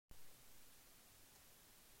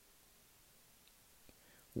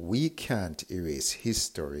We can't erase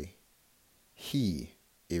history. He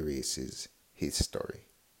erases his story.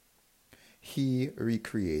 He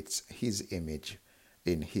recreates his image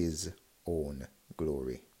in his own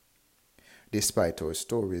glory. Despite our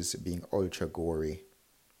stories being ultra gory,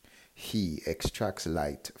 he extracts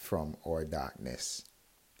light from our darkness,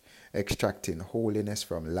 extracting holiness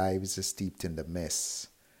from lives steeped in the mess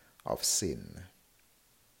of sin.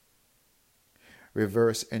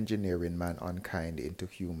 Reverse engineering mankind into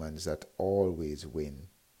humans that always win.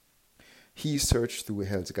 He searched through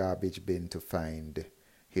hell's garbage bin to find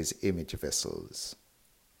his image vessels.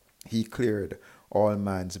 He cleared all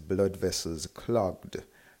man's blood vessels clogged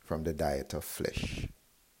from the diet of flesh.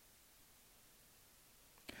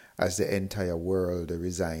 As the entire world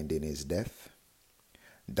resigned in his death,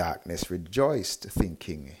 darkness rejoiced,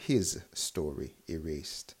 thinking his story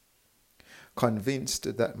erased.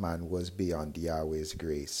 Convinced that man was beyond Yahweh's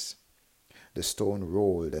grace, the stone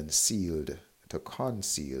rolled and sealed to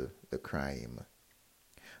conceal the crime.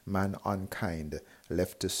 Man unkind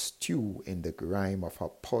left to stew in the grime of a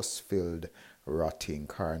pus-filled, rotting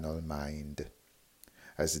carnal mind,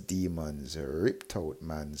 as demons ripped out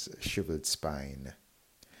man's shriveled spine,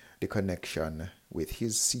 the connection with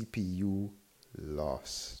his CPU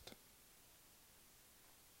lost.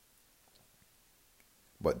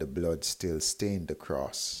 But the blood still stained the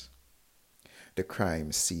cross, the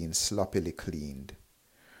crime scene sloppily cleaned.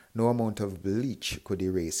 No amount of bleach could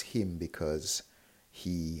erase him because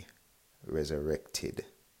he resurrected,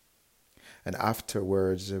 and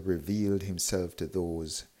afterwards revealed himself to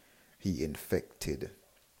those he infected,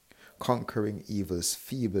 conquering evil's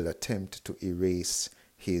feeble attempt to erase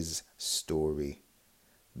his story,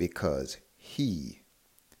 because he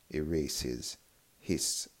erases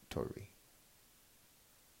his story.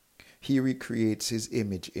 He recreates his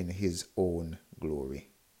image in his own glory.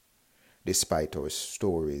 Despite our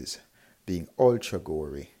stories being ultra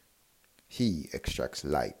gory, he extracts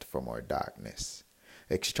light from our darkness,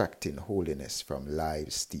 extracting holiness from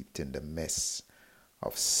lives steeped in the mess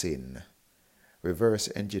of sin, reverse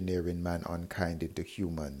engineering mankind into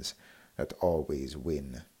humans that always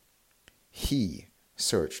win. He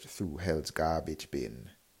searched through hell's garbage bin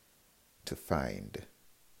to find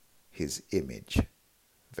his image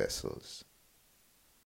vessels.